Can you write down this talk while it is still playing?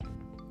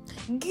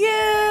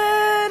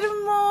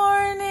Good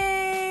morning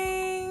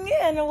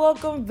and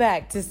welcome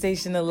back to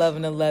Station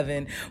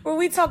 1111, where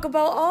we talk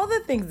about all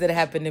the things that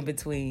happen in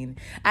between.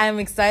 I am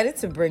excited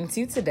to bring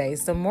to you today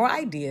some more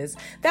ideas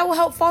that will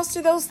help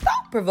foster those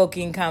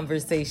thought-provoking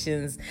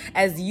conversations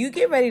as you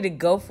get ready to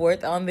go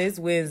forth on this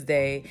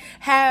Wednesday.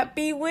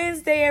 Happy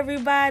Wednesday,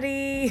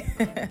 everybody.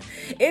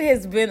 It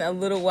has been a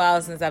little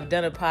while since I've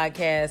done a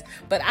podcast,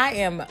 but I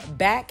am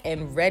back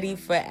and ready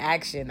for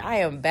action. I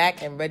am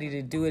back and ready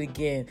to do it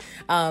again.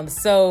 I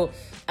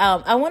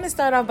want to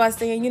start off by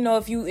saying,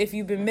 if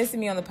you've been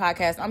missing me on the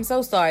podcast, I'm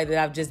so sorry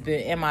that I've just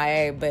been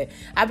MIA, but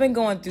I've been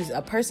going through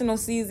a personal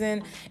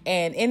season,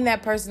 and in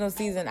that personal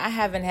season, I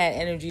haven't had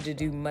energy to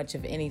do much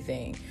of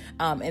anything.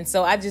 And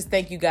so I just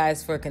thank you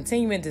guys for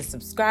continuing to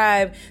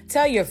subscribe,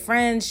 tell your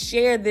friends,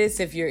 share this.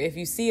 If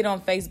you see it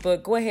on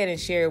Facebook, go ahead and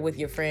share it with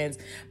your friends,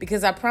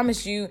 because I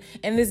promise you,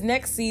 in this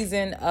next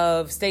season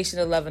of Station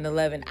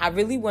 1111, I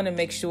really want to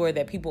make sure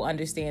that people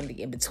understand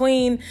the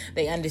in-between,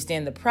 they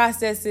understand the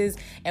processes,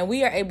 and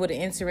we are able to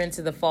enter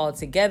into the fall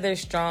together,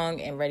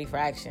 strong and ready for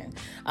action.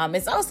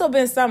 It's also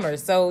been summer,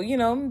 so,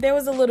 there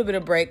was a little bit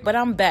of break, but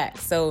I'm back.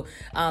 So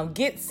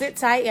sit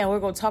tight, and we're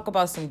going to talk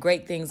about some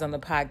great things on the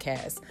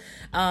podcast.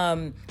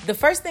 The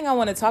first thing I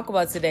want to talk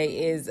about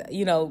today is,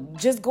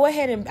 just go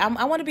ahead and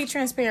I want to be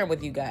transparent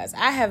with you guys.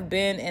 I have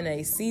been in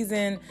a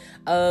season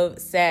of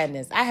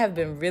sadness. I have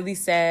been really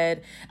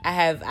sad. I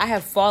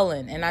have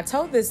fallen. And I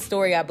told this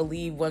story, I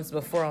believe, once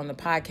before on the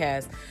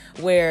podcast,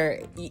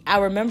 where I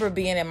remember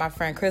being at my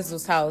friend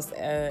Crystal's house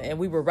and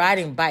we were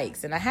riding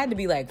bikes, and I had to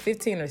be like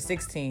 15 or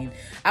 16.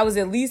 I was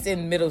at least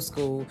in middle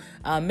school,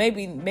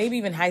 maybe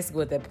even high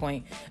school at that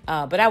point.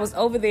 But I was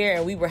over there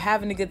and we were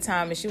having a good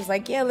time, and she was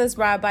like, yeah, let's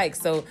ride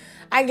bikes. So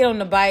I get on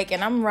the bike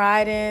and I'm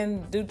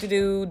riding,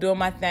 doing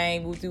my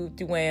thing,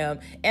 wham,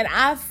 and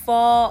I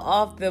fall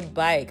off the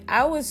bike.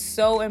 I was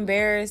so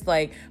embarrassed.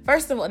 Like,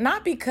 first of all,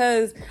 not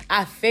because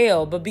I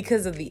fell, but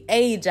because of the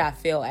age I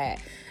fell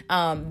at.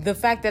 The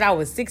fact that I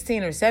was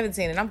 16 or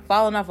 17 and I'm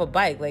falling off a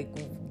bike,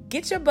 like,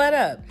 get your butt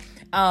up.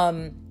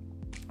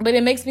 But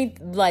it makes me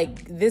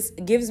this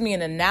gives me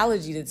an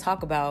analogy to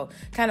talk about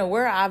kind of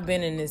where I've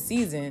been in this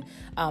season.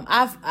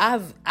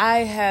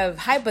 I have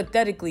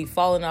hypothetically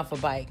fallen off a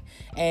bike,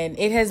 and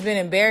it has been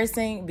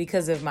embarrassing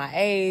because of my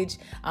age.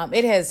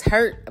 It has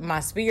hurt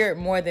my spirit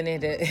more than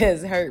it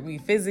has hurt me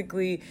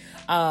physically.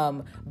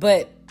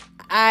 But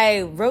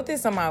I wrote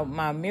this on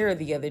my mirror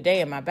the other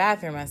day in my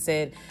bathroom. I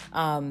said,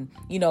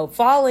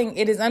 falling,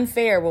 it is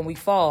unfair when we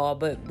fall,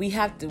 but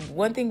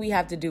one thing we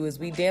have to do is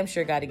we damn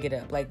sure got to get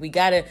up. Like, we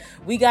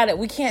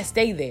can't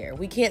stay there.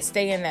 We can't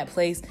stay in that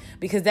place,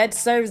 because that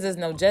serves us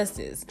no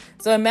justice.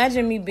 So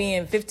imagine me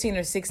being 15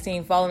 or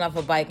 16, falling off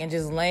a bike and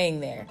just laying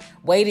there,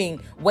 waiting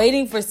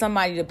for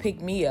somebody to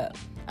pick me up.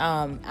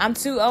 I'm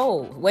too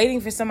old, waiting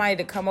for somebody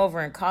to come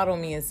over and coddle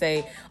me and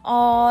say,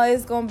 oh,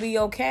 it's going to be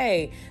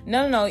okay.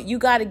 No, you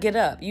got to get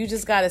up. You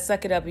just got to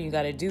suck it up and you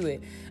got to do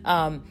it.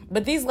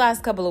 But these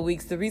last couple of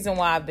weeks, the reason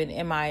why I've been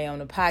MIA on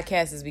the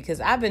podcast is because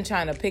I've been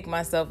trying to pick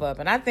myself up.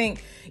 And I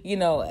think,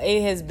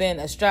 it has been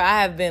a struggle.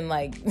 I have been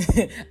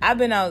I've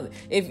been out.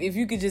 If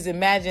you could just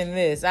imagine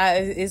this,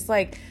 it's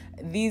like,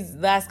 these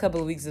last couple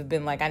of weeks have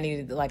been like I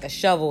needed like a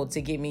shovel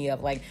to get me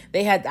up.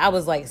 I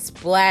was like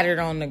splattered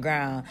on the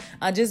ground.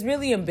 Just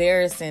really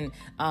embarrassing.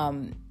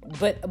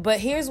 But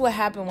here's what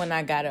happened when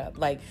I got up.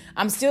 Like,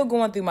 I'm still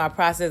going through my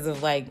process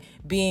of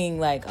being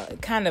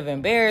kind of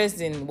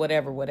embarrassed and what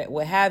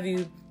have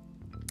you.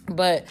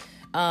 But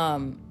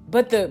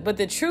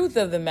the truth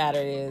of the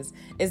matter is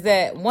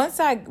that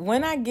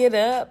when I get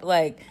up,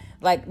 like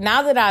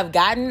now that I've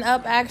gotten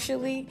up,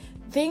 actually,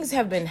 things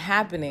have been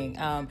happening.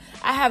 I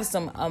have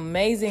some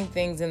amazing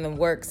things in the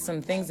works,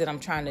 some things that I'm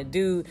trying to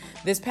do.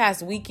 This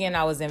past weekend,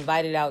 I was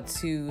invited out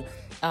to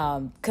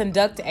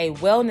conduct a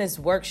wellness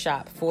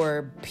workshop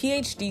for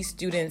PhD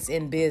students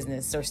in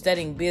business, or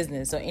studying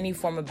business, or any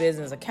form of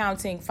business,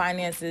 accounting,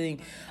 financing.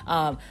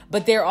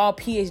 But they're all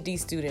PhD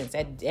students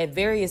at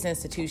various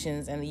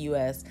institutions in the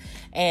U.S.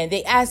 And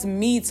they asked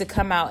me to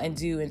come out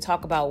and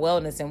talk about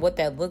wellness and what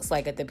that looks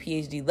like at the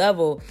PhD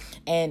level,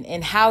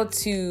 and how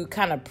to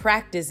kind of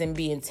practice and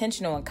be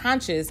intentional and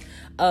conscious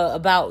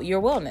about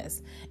your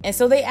wellness. And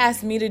so they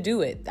asked me to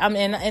do it.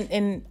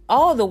 And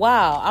all the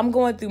while, I'm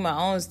going through my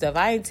own stuff.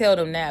 I ain't tell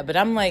them that, but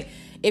I'm like,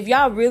 if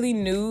y'all really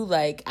knew,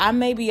 I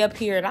may be up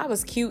here, and I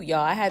was cute, y'all.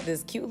 I had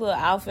this cute little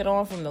outfit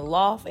on from the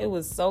loft. It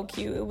was so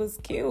cute. It was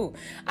cute.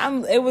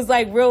 It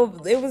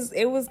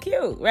was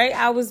cute, right?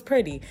 I was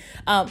pretty.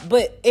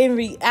 But in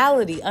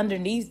reality,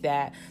 underneath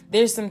that,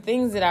 there's some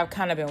things that I've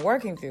kind of been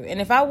working through.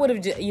 And if I would have,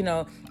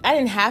 I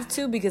didn't have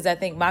to, because I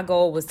think my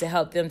goal was to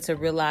help them to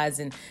realize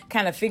and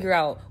kind of figure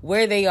out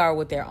where they are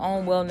with their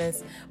own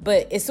wellness.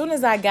 But as soon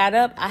as I got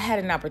up, I had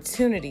an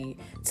opportunity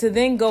to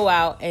then go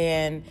out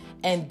and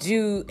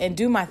do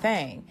my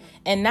thing.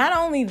 And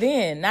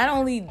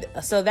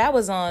so that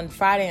was on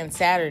Friday and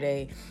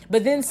Saturday,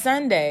 but then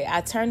Sunday I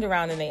turned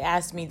around and they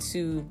asked me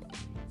to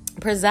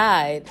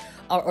preside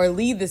or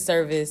lead the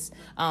service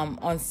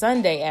on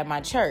Sunday at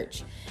my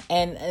church.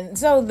 And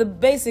so the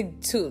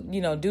basic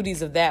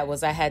duties of that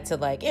was I had to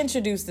like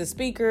introduce the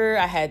speaker.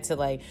 I had to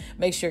like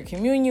make sure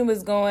communion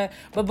was going.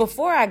 But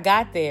before I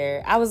got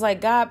there, I was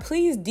like, God,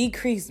 please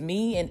decrease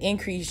me and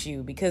increase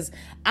you, because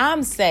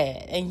I'm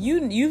sad. And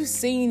you've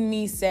seen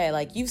me sad.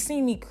 Like, you've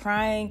seen me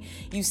crying.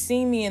 You've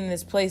seen me in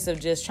this place of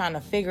just trying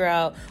to figure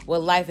out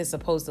what life is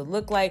supposed to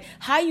look like.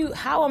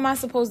 How am I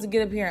supposed to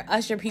get up here and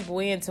usher people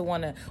in to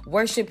want to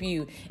worship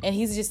you? And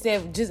he just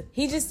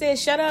said,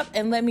 shut up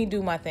and let me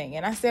do my thing.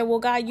 And I said, well,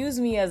 God, use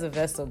me as a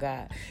vessel,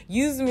 God.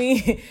 Use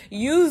me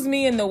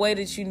in the way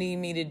that you need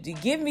me to do.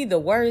 Give me the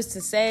words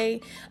to say.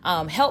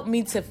 Help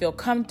me to feel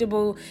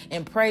comfortable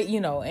and pray,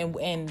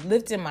 and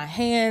lifting my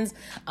hands,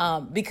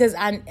 because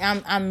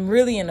I'm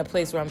really in a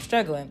place where I'm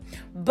struggling.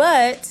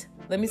 But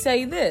let me tell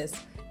you this.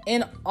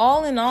 In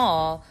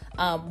all,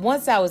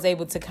 once I was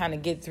able to kind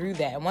of get through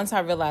that, and once I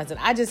realized that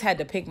I just had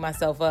to pick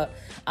myself up,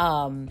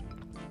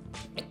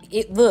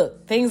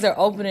 things are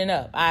opening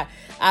up.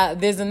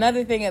 There's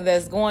another thing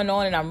that's going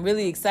on, and I'm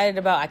really excited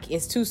about.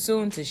 It's too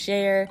soon to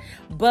share,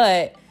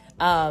 but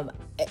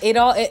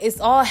it's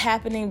all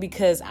happening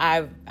because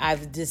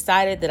I've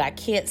decided that I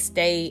can't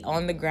stay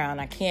on the ground.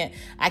 I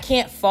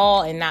can't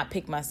fall and not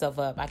pick myself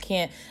up. I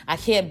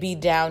can't be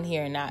down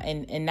here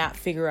and not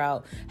figure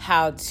out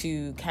how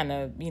to kind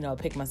of,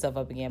 pick myself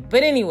up again.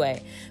 But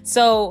anyway,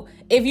 so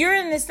if you're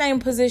in the same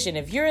position,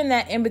 if you're in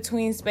that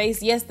in-between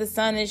space, yes, the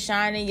sun is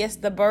shining. Yes,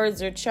 the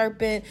birds are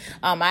chirping.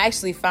 I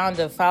actually found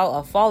a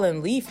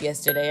fallen leaf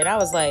yesterday, and I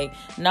was like,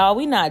 no,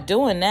 we're not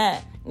doing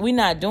that. We're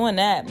not doing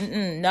that.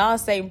 No,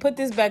 Satan, put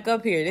this back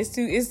up here. It's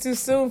too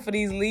soon for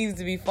these leaves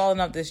to be falling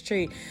off this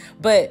tree.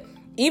 But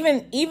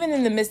even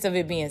in the midst of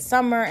it being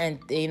summer and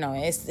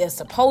it's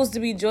supposed to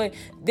be joy,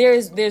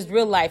 there's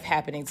real life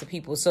happening to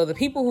people. So the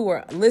people who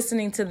are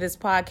listening to this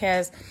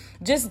podcast,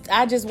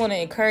 I just want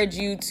to encourage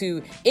you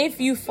to,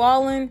 if you've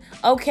fallen,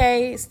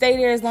 okay, stay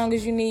there as long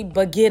as you need,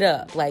 but get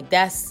up. Like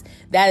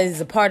that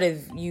is a part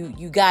of you.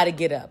 You got to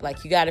get up.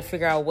 Like, you got to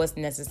figure out what's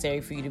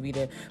necessary for you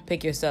to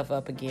pick yourself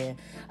up again.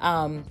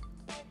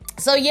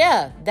 So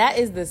yeah, that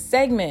is the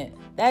segment.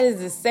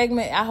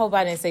 I hope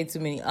I didn't say too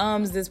many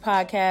this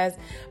podcast,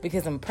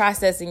 because I'm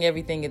processing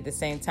everything at the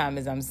same time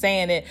as I'm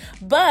saying it.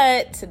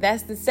 But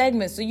that's the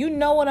segment. So you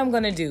know what I'm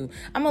going to do.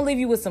 I'm going to leave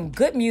you with some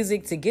good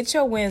music to get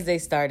your Wednesday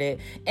started.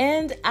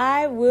 And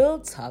I will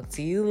talk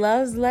to you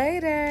loves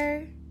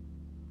later.